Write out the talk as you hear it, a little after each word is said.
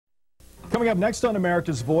Coming up next on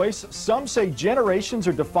America's Voice, some say generations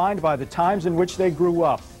are defined by the times in which they grew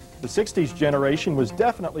up. The 60s generation was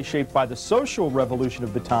definitely shaped by the social revolution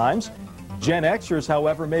of the times. Gen Xers,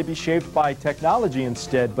 however, may be shaped by technology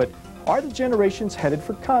instead. But are the generations headed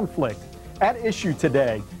for conflict? At issue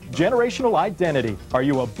today, generational identity. Are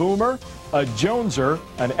you a boomer, a Joneser,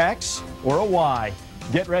 an X, or a Y?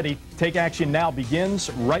 Get ready. Take Action Now begins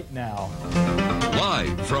right now.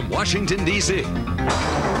 Live from Washington, D.C.,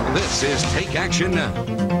 this is Take Action Now.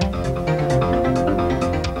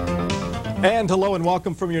 And hello and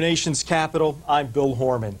welcome from your nation's capital. I'm Bill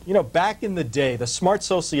Hormann. You know, back in the day, the smart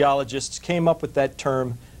sociologists came up with that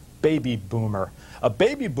term, baby boomer. A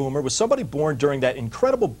baby boomer was somebody born during that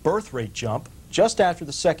incredible birth rate jump just after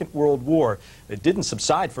the Second World War. It didn't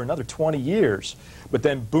subside for another 20 years. But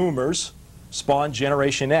then boomers spawned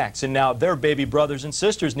Generation X, and now their baby brothers and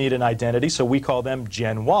sisters need an identity, so we call them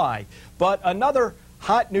Gen Y. But another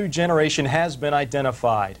hot new generation has been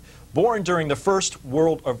identified. Born during the first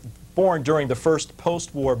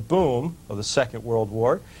post-war boom of the Second World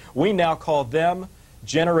War, we now call them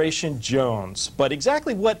Generation Jones. But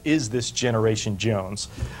exactly what is this Generation Jones?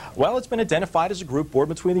 Well, it's been identified as a group born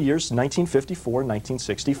between the years 1954 and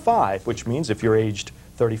 1965, which means if you're aged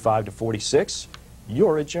 35 to 46,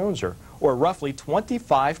 you're a Joneser. Or roughly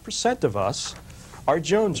 25% of us are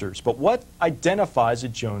Jonesers. But what identifies a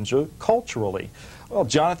Joneser culturally? Well,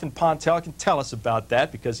 Jonathan Pontell can tell us about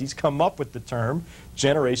that because he's come up with the term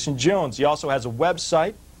Generation Jones. He also has a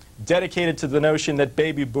website dedicated to the notion that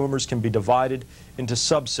baby boomers can be divided into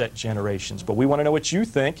subset generations. But we want to know what you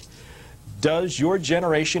think. Does your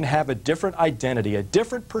generation have a different identity, a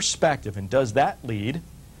different perspective, and does that lead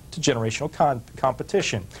to generational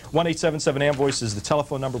competition? 1-877-AMVOICE is the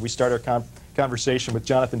telephone number. We start our conversation with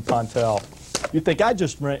Jonathan Pontell. You think I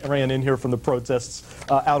just ran in here from the protests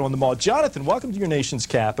out on the mall. Jonathan, welcome to your nation's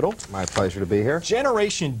capital. My pleasure to be here.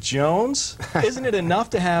 Generation Jones, isn't it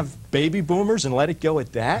enough to have baby boomers and let it go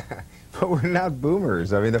at that? But we're not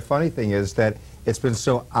boomers. I mean, the funny thing is that it's been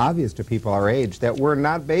so obvious to people our age that we're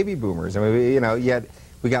not baby boomers. I mean, yet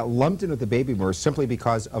we got lumped in with the baby boomers simply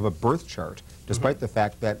because of a birth chart, despite the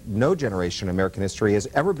fact that no generation in American history has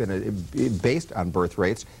ever been based on birth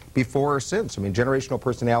rates before or since. I mean, generational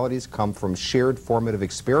personalities come from shared formative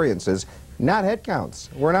experiences, not head counts.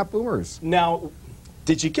 We're not boomers. Now,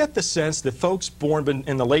 did you get the sense that folks born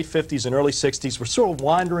in the late 50s and early 60s were sort of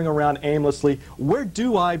wandering around aimlessly? Where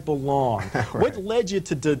do I belong? Right. What led you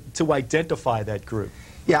to identify that group?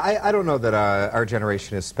 Yeah, I don't know that our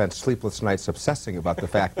generation has spent sleepless nights obsessing about the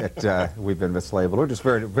fact that we've been mislabeled. We're just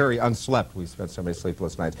very, very unslept. We've spent so many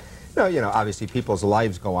sleepless nights. No, you know, obviously people's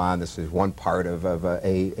lives go on. This is one part of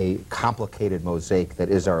a complicated mosaic that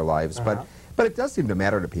is our lives. But it does seem to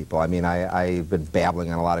matter to people. I mean, I've been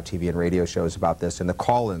babbling on a lot of TV and radio shows about this, and the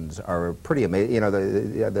call-ins are pretty amazing. You know,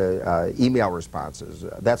 the email responses,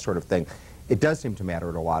 that sort of thing. It does seem to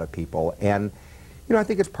matter to a lot of people. And you know, I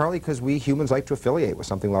think it's partly because we humans like to affiliate with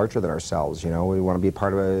something larger than ourselves. You know, we want to be a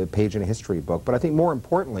part of a page in a history book. But I think more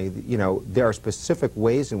importantly, you know, there are specific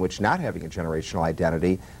ways in which not having a generational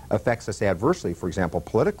identity affects us adversely. For example,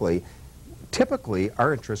 politically, typically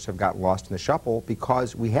our interests have gotten lost in the shuffle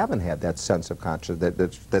because we haven't had that sense of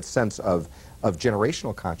that sense of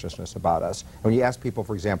generational consciousness about us. When you ask people,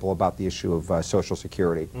 for example, about the issue of Social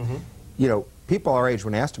Security, you know, people our age,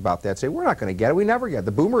 when asked about that, say, we're not going to get it. We never get it.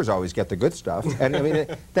 The boomers always get the good stuff. And I mean,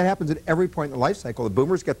 that happens at every point in the life cycle. The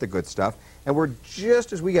boomers get the good stuff. And we're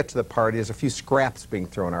just as we get to the party, there's a few scraps being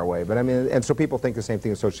thrown our way. But I mean, and so people think the same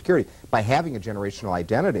thing with Social Security. By having a generational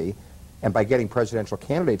identity and by getting presidential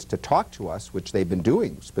candidates to talk to us, which they've been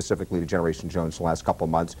doing specifically to Generation Jones the last couple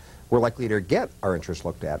of months, we're likely to get our interests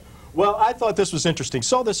looked at. Well, I thought this was interesting.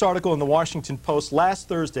 Saw this article in the Washington Post last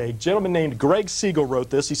Thursday. A gentleman named Greg Siegel wrote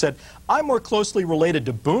this. He said, I'm more closely related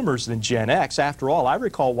to boomers than Gen X. After all, I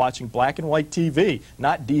recall watching black and white TV,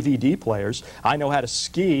 not DVD players. I know how to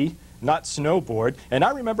ski, not snowboard. And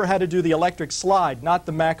I remember how to do the electric slide, not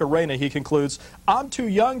the Macarena. He concludes, I'm too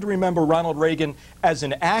young to remember Ronald Reagan as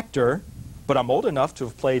an actor, but I'm old enough to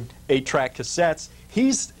have played 8-track cassettes.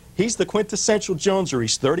 He's the quintessential Joneser.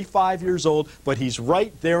 He's 35 years old, but he's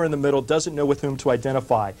right there in the middle, doesn't know with whom to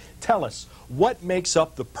identify. Tell us, what makes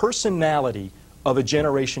up the personality of a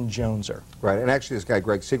Generation Joneser? Right, and actually this guy,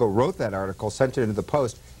 Greg Siegel, wrote that article, sent it into the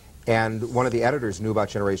Post, and one of the editors knew about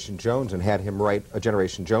Generation Jones and had him write a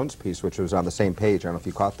Generation Jones piece, which was on the same page. I don't know if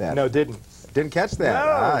you caught that. No, didn't. Didn't catch that?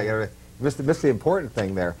 No. You missed the important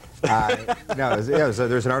thing there. No,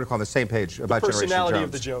 there's an article on the same page about Generation Jones. The personality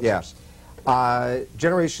of the Jonesers. Yeah.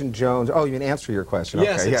 Generation Jones, oh, you mean answer your question?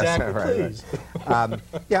 Yes, okay. exactly, Yes, right.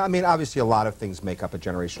 Yeah, I mean, obviously a lot of things make up a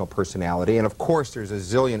generational personality, and of course there's a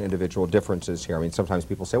zillion individual differences here. I mean, sometimes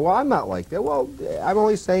people say, well, I'm not like that. Well, I'm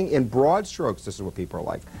only saying in broad strokes this is what people are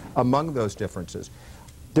like. Among those differences,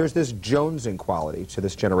 there's this jonesing quality to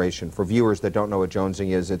this generation. For viewers that don't know what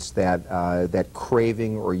jonesing is, it's that, that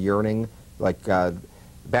craving or yearning, like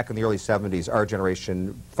back in the early 70s, our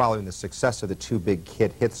generation, following the success of the two big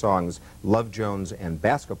hit songs, Love Jones and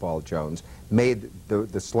Basketball Jones, made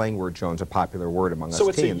the slang word Jones a popular word among us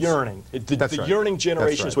teens. So it's a yearning. The yearning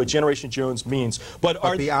generation is what Generation Jones means. But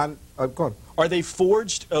are beyond, go on. Are they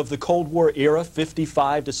forged of the Cold War era,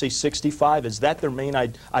 55 to say 65? Is that their main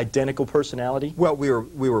identical personality? Well, we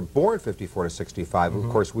were born 54 to 65. Of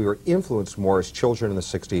course, we were influenced more as children in the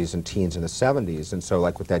 60s and teens in the 70s. And so,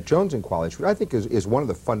 like with that jonesing quality, which I think is one of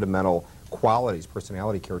the fundamental qualities,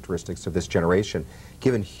 personality characteristics of this generation,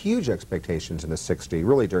 given huge expectations in the 60s,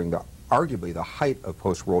 really during arguably the height of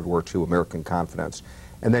post-World War II American confidence,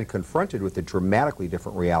 and then confronted with a dramatically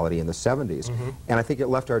different reality in the 70s. And I think it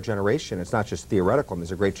left our generation, it's not just theoretical, and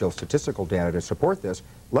there's a great deal of statistical data to support this,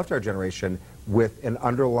 left our generation with an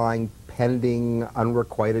underlying, pending,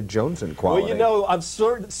 unrequited jonesing quality. Well, you know, I'm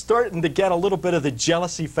starting to get a little bit of the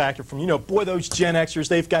jealousy factor from, you know, boy, those Gen Xers,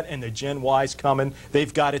 they've got, and the Gen Ys coming,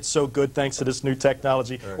 they've got it so good thanks to this new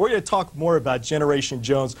technology. Right. We're going to talk more about Generation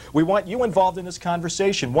Jones. We want you involved in this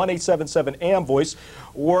conversation, 1-877-AM-VOICE.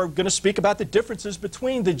 We're going to speak about the differences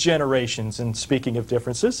between the generations. And speaking of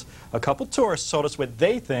differences, a couple tourists told us what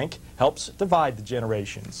they think helps divide the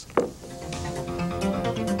generations.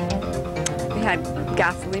 We had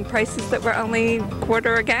gasoline prices that were only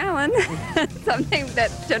 $1/4 a gallon, something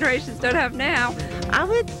that generations don't have now. I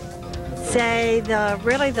would say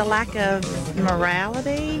really the lack of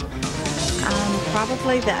morality,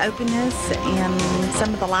 probably the openness and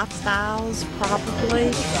some of the lifestyles,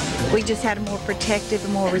 probably. We just had a more protective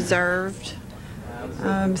and more reserved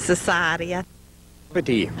society.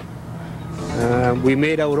 We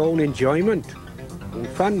made our own enjoyment,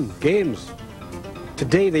 fun, games.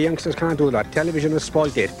 Today the youngsters can't do that. Television has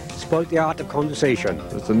spoilt it, spoilt the art of conversation.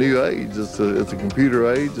 It's a new age, it's a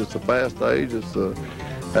computer age, it's a fast age, it's the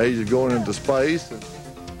age of going into space.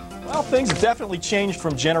 Well, things have definitely changed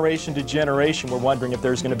from generation to generation. We're wondering if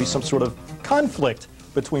there's going to be some sort of conflict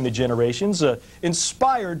between the generations.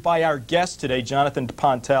 Inspired by our guest today, Jonathan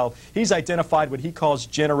Pontell, he's identified what he calls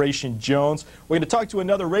Generation Jones. We're going to talk to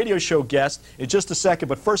another radio show guest in just a second,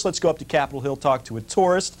 but first let's go up to Capitol Hill, talk to a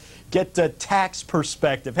tourist, get Tack's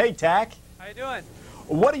perspective. Hey, Tack. How you doing?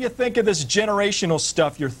 What do you think of this generational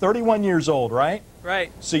stuff? You're 31 years old, right?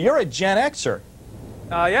 Right. So you're a Gen Xer.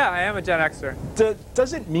 Yeah, I am a Gen Xer.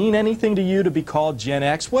 Does it mean anything to you to be called Gen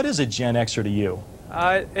X? What is a Gen Xer to you?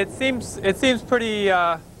 It seems pretty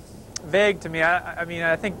vague to me. I mean,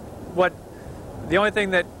 I think the only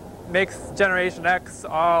thing that makes Generation X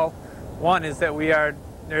all one is that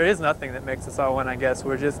there is nothing that makes us all one, I guess.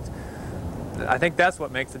 I think that's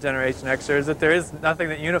what makes a Generation Xer, is that there is nothing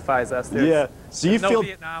that unifies us. Yeah. So there's no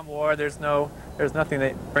Vietnam War, there's nothing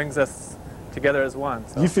that brings us together as one.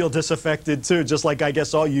 So. You feel disaffected too, just like I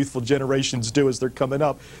guess all youthful generations do as they're coming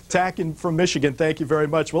up. Tack from Michigan, thank you very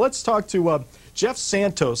much. Well, let's talk to Jeff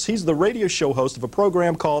Santos. He's the radio show host of a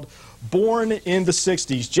program called Born in the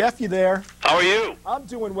 60s. Jeff, you there? How are you? I'm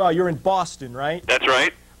doing well. You're in Boston, right? That's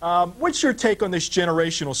right. What's your take on this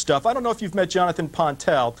generational stuff? I don't know if you've met Jonathan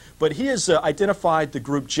Pontell, but he has identified the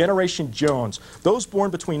group Generation Jones, those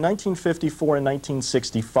born between 1954 and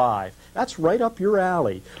 1965. That's right up your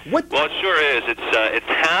alley. Well, it sure is. It's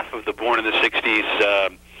half of the born in the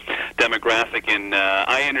 60s demographic, and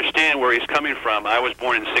I understand where he's coming from. I was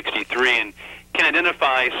born in 63 and can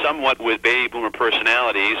identify somewhat with baby boomer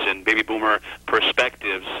personalities and baby boomer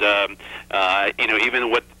perspectives, you know, even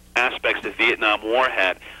what aspects the Vietnam War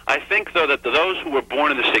had. I think, though, that those who were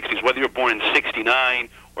born in the 60s, whether you were born in 69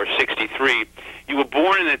 or 63, you were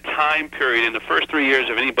born in a time period, and the first 3 years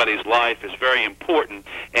of anybody's life is very important,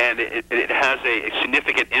 and it has a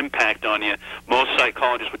significant impact on you. Most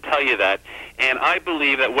psychologists would tell you that. And I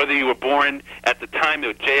believe that whether you were born at the time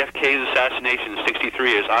of JFK's assassination in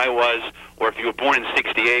 63, as I was, or if you were born in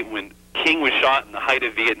 68 when King was shot in the height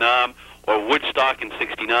of Vietnam, or Woodstock in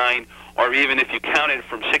 69, or even if you counted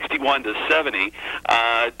from 61 to 70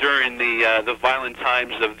 during the violent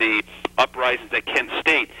times of the uprisings at Kent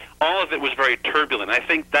State, all of it was very turbulent. I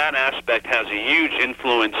think that aspect has a huge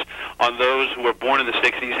influence on those who were born in the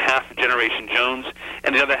 60s, half of Generation Jones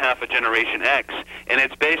and the other half of Generation X. And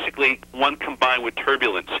it's basically one combined with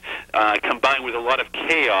turbulence, combined with a lot of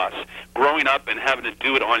chaos, growing up and having to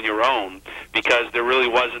do it on your own because there really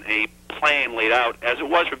wasn't a plan laid out, as it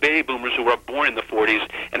was for baby boomers who were born in the 40s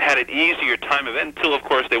and had an easier time of it until, of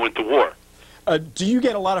course, they went to war. Do you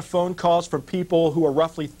get a lot of phone calls from people who are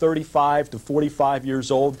roughly 35 to 45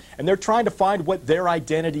 years old, and they're trying to find what their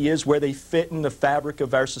identity is, where they fit in the fabric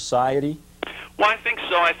of our society? Well, I think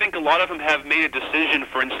so. I think a lot of them have made a decision,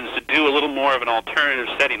 for instance, to do a little more of an alternative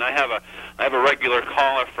setting. I have a regular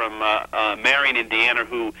caller from Marion, Indiana,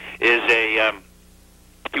 who is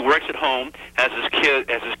he works at home, has his kid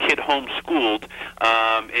homeschooled,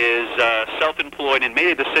 is self-employed, and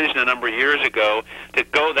made a decision a number of years ago to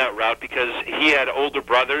go that route because he had older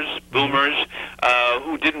brothers, boomers,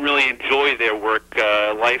 who didn't really enjoy their work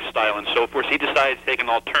lifestyle and so forth. So he decided to take an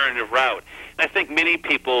alternative route. And I think many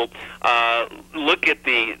people look at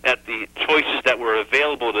the choices that were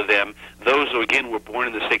available to them, those who again were born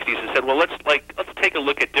in the 60s, and said, well, let's take a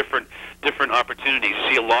look at different opportunities. You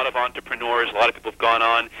see a lot of entrepreneurs, a lot of people have gone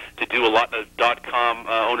on to do a lot of .com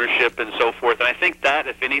ownership and so forth. And I think that,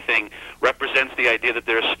 if anything, represents the idea that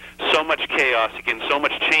there's so much chaos, again, so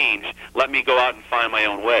much change. Let me go out and find my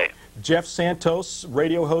own way. Jeff Santos,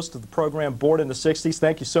 radio host of the program Born in the 60s,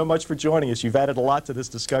 thank you so much for joining us. You've added a lot to this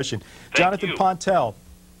discussion. Jonathan Pontell,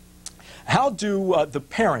 how do the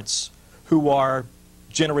parents who are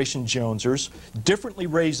Generation Jonesers differently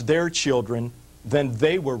raise their children than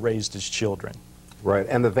they were raised as children? Right,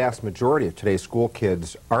 and the vast majority of today's school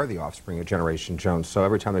kids are the offspring of Generation Jones. So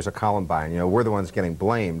every time there's a Columbine, we're the ones getting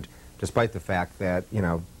blamed, despite the fact that,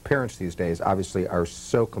 parents these days obviously are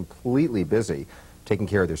so completely busy taking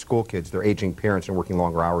care of their school kids, their aging parents, and working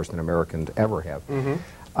longer hours than Americans ever have.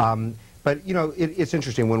 But, it's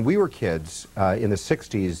interesting. When we were kids in the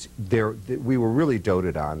 60s, we were really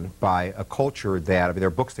doted on by a culture that, there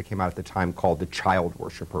are books that came out at the time called The Child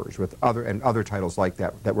Worshippers, with other titles like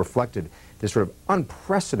that reflected this sort of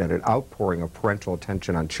unprecedented outpouring of parental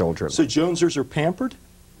attention on children. So Jonesers are pampered?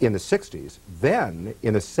 In the 60s. Then,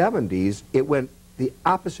 in the 70s, it went the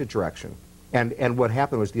opposite direction. And what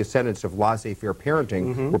happened was the ascendance of laissez-faire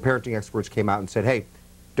parenting, where parenting experts came out and said, hey,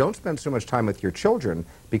 don't spend so much time with your children,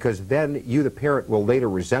 because then you, the parent, will later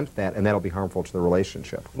resent that, and that'll be harmful to the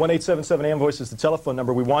relationship. 1-877-AM-VOICE is the telephone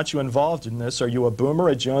number. We want you involved in this. Are you a boomer,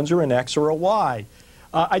 a Joneser, an X, or a Y?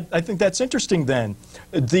 I think that's interesting then.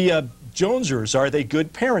 The Jonesers, are they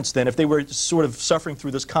good parents then? If they were sort of suffering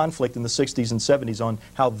through this conflict in the 60s and 70s on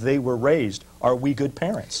how they were raised, are we good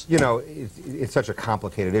parents? It's such a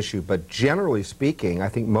complicated issue, but generally speaking, I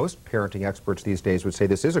think most parenting experts these days would say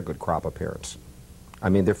this is a good crop of parents. I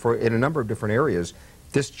mean, in a number of different areas,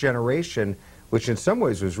 this generation, which in some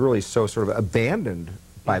ways was really so sort of abandoned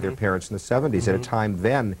by their parents in the 70s, at a time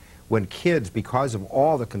then when kids, because of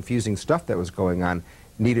all the confusing stuff that was going on,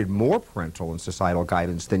 needed more parental and societal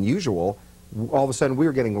guidance than usual, all of a sudden we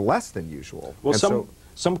were getting less than usual. Well,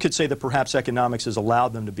 some could say that perhaps economics has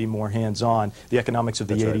allowed them to be more hands-on, the economics of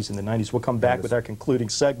the 80s and the 90s. We'll come back with our concluding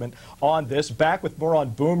segment on this. Back with more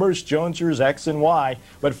on boomers, Jonesers, X, and Y.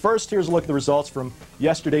 But first, here's a look at the results from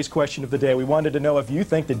yesterday's question of the day. We wanted to know if you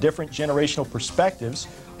think the different generational perspectives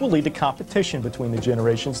will lead to competition between the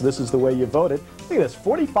generations. This is the way you voted. Look at this.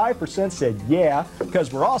 45% said yeah,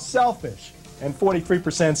 because we're all selfish. And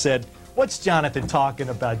 43% said, what's Jonathan talking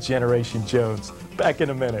about, Generation Jones? Back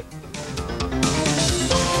in a minute.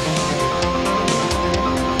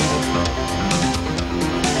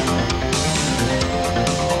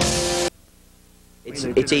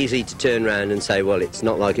 It's easy to turn around and say, well, it's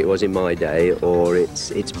not like it was in my day, or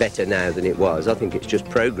it's better now than it was. I think it's just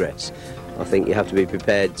progress. I think you have to be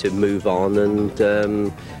prepared to move on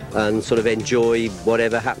and sort of enjoy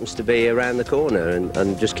whatever happens to be around the corner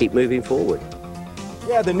and just keep moving forward.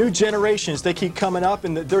 Yeah, the new generations, they keep coming up,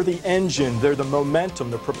 and they're the engine, they're the momentum,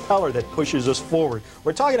 the propeller that pushes us forward.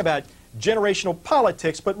 We're talking about generational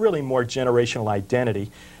politics, but really more generational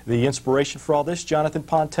identity. The inspiration for all this, Jonathan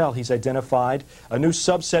Pontell. He's identified a new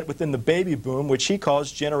subset within the baby boom, which he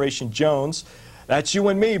calls Generation Jones. That's you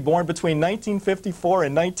and me, born between 1954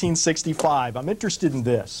 and 1965. I'm interested in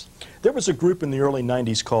this. There was a group in the early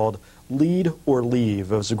 90s called Lead or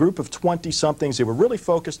Leave. It was a group of 20-somethings. They were really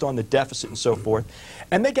focused on the deficit and so forth.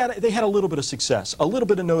 And they had a little bit of success, a little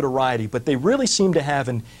bit of notoriety, but they really seemed to have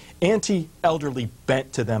an anti-elderly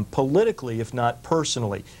bent to them, politically, if not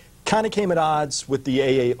personally. Kind of came at odds with the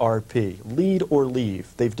AARP. Lead or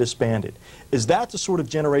Leave. They've disbanded. Is that the sort of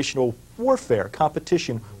generational warfare,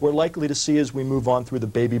 competition, we're likely to see as we move on through the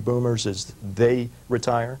baby boomers as they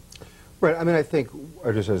retire? Right. I mean, I think,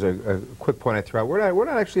 or just as a quick point I threw out, we're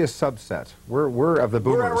not actually a subset. We're of the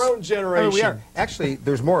boomers. We're our own generation. I mean, we are. Actually,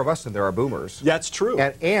 there's more of us than there are boomers. That's true.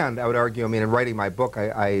 And I would argue, I mean, in writing my book,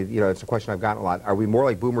 it's a question I've gotten a lot. Are we more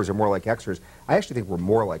like boomers or more like Xers? I actually think we're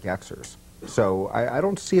more like Xers. So I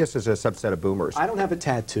don't see us as a subset of boomers. I don't have a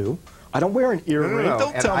tattoo. I don't wear an earring. No.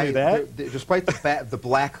 Don't tell me that. Despite the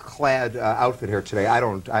black-clad outfit here today,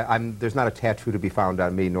 there's not a tattoo to be found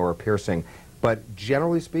on me, nor a piercing. But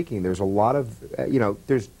generally speaking, there's a lot of,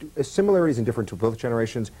 there's similarities and differences with both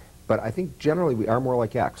generations, but I think generally we are more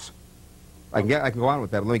like X. I can go on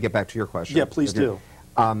with that. Let me get back to your question. Yeah, please do.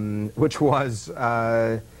 Which was...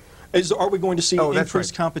 are we going to see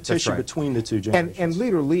increased competition between the two generations? And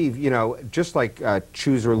lead or leave, just like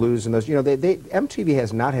choose or lose and those, MTV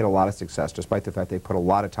has not had a lot of success, despite the fact they put a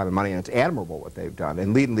lot of time and money, and it's admirable what they've done.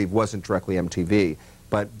 And lead and leave wasn't directly MTV.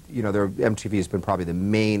 But, MTV has been probably the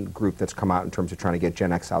main group that's come out in terms of trying to get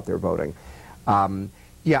Gen X out there voting.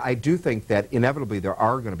 Yeah, I do think that inevitably there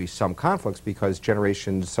are going to be some conflicts because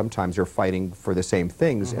generations sometimes are fighting for the same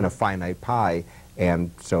things in a finite pie.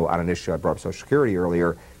 And so on an issue, I brought up Social Security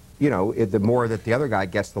earlier, the more that the other guy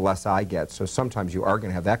gets, the less I get. So sometimes you are going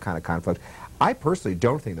to have that kind of conflict. I personally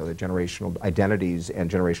don't think, though, that generational identities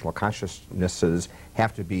and generational consciousnesses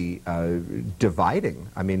have to be dividing.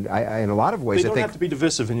 I mean, in a lot of ways, they don't have to be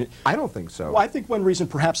divisive. I don't think so. Well, I think one reason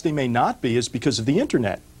perhaps they may not be is because of the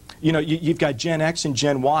Internet. You've got Gen X and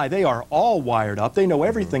Gen Y. They are all wired up. They know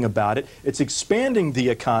everything about it. It's expanding the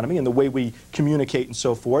economy and the way we communicate and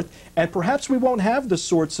so forth. And perhaps we won't have the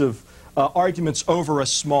sorts of arguments over a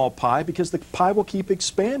small pie because the pie will keep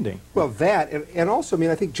expanding. Well, that, and also, I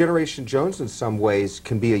mean, I think Generation Jones in some ways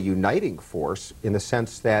can be a uniting force in the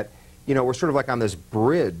sense that, we're sort of like on this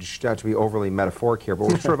bridge, not to be overly metaphoric here, but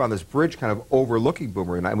we're sort of on this bridge kind of overlooking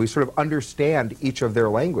Boomer and I, and we sort of understand each of their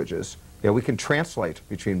languages. We can translate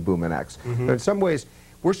between Boom and X. But in some ways,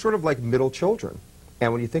 we're sort of like middle children.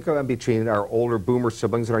 And when you think of them between our older Boomer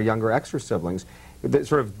siblings and our younger Xer siblings,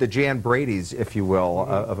 sort of the Jan Bradys, if you will,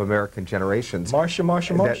 of American generations.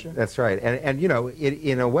 Marsha. That's right. And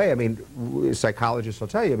in a way, I mean, psychologists will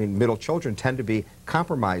tell you, I mean, middle children tend to be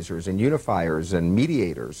compromisers and unifiers and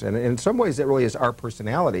mediators. And in some ways, that really is our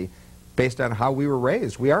personality based on how we were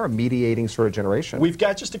raised. We are a mediating sort of generation. We've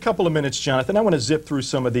got just a couple of minutes, Jonathan. I want to zip through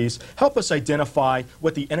some of these. Help us identify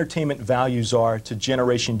what the entertainment values are to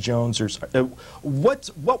Generation Jonesers.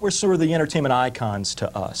 What were sort of the entertainment icons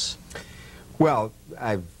to us? Well,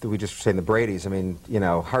 we just were saying the Bradys. I mean,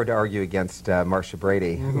 hard to argue against Marsha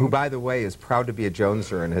Brady, who, by the way, is proud to be a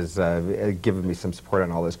Joneser and has given me some support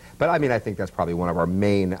on all this. But, I mean, I think that's probably one of our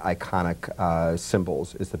main iconic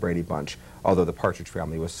symbols is the Brady Bunch, although the Partridge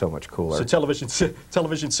Family was so much cooler. So television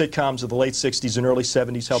sitcoms of the late 60s and early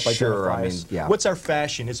 70s help identify us. Yeah. What's our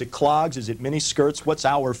fashion? Is it clogs? Is it mini skirts? What's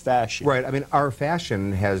our fashion? Right. I mean, our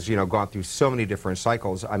fashion has, gone through so many different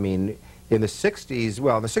cycles. I mean, in the 60s,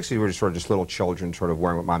 well, in the 60s we were just little children sort of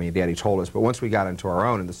wearing what Mommy and Daddy told us, but once we got into our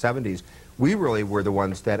own in the 70s, we really were the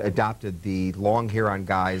ones that adopted the long hair on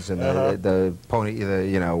guys and the pony,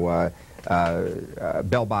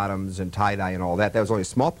 bell bottoms and tie-dye and all that. That was only a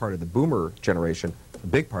small part of the Boomer generation, a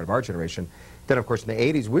big part of our generation. Then, of course, in the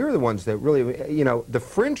 80s, we were the ones that really, the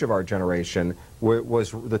fringe of our generation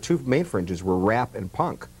was the two main fringes were rap and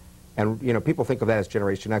punk. And, people think of that as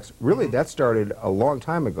Generation X. Really, that started a long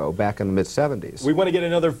time ago, back in the mid-70s. We want to get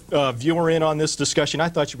another viewer in on this discussion. I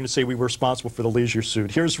thought you were going to say we were responsible for the leisure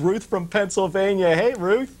suit. Here's Ruth from Pennsylvania. Hey,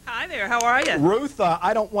 Ruth. Hi there. How are you? Ruth,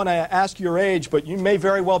 I don't want to ask your age, but you may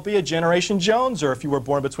very well be a Generation Joneser if you were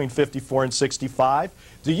born between 54 and 65.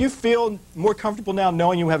 Do you feel more comfortable now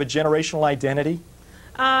knowing you have a generational identity?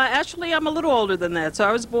 Actually, I'm a little older than that, so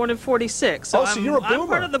I was born in 46. So you're a boomer. I'm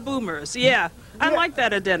part of the boomers, yeah. I like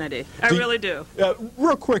that identity. I really do.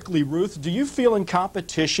 Real quickly, Ruth, do you feel in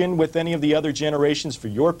competition with any of the other generations for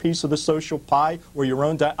your piece of the social pie or your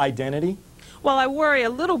own identity? Well, I worry a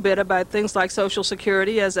little bit about things like Social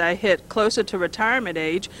Security as I hit closer to retirement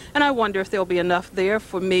age, and I wonder if there'll be enough there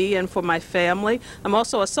for me and for my family. I'm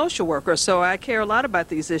also a social worker, so I care a lot about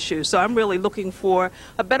these issues. So I'm really looking for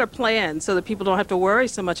a better plan so that people don't have to worry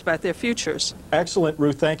so much about their futures. Excellent,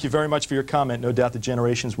 Ruth. Thank you very much for your comment. No doubt the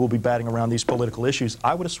generations will be batting around these political issues.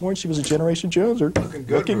 I would have sworn she was a Generation Joneser. Looking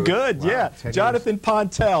good, Looking good, wow, yeah. Jonathan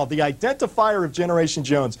Pontell, the identifier of Generation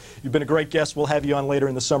Jones. You've been a great guest. We'll have you on later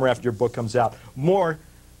in the summer after your book comes out. More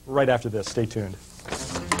right after this. Stay tuned.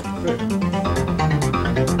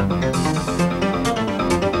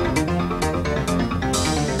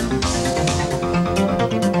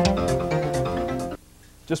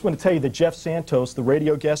 Just want to tell you that Jeff Santos, the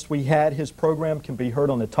radio guest we had, his program can be heard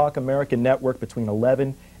on the Talk America Network between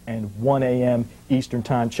 11 and 1 a.m. Eastern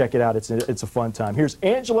Time. Check it out. It's a fun time. Here's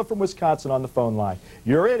Angela from Wisconsin on the phone line.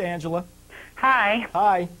 You're it, Angela. Hi.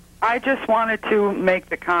 Hi. I just wanted to make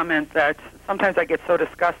the comment that sometimes I get so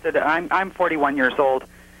disgusted. I'm 41 years old,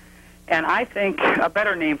 and I think a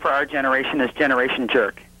better name for our generation is Generation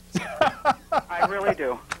Jerk. I really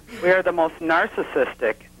do. We are the most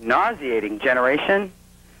narcissistic, nauseating generation.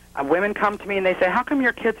 Women come to me and they say, how come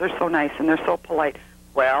your kids are so nice and they're so polite?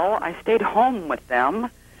 Well, I stayed home with them,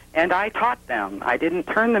 and I taught them. I didn't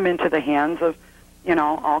turn them into the hands of, you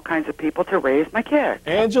know, all kinds of people to raise my kids.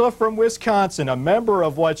 Angela from Wisconsin, a member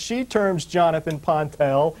of what she terms, Jonathan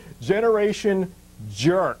Pontell, Generation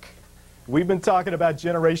Jerk. We've been talking about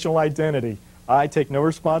generational identity. I take no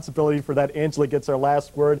responsibility for that. Angela gets our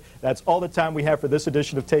last word. That's all the time we have for this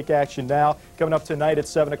edition of Take Action Now. Coming up tonight at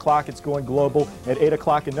 7 o'clock, it's going global. At 8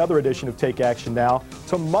 o'clock, another edition of Take Action Now.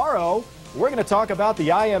 Tomorrow, we're going to talk about the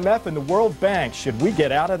IMF and the World Bank. Should we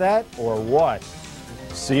get out of that or what?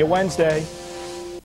 See you Wednesday.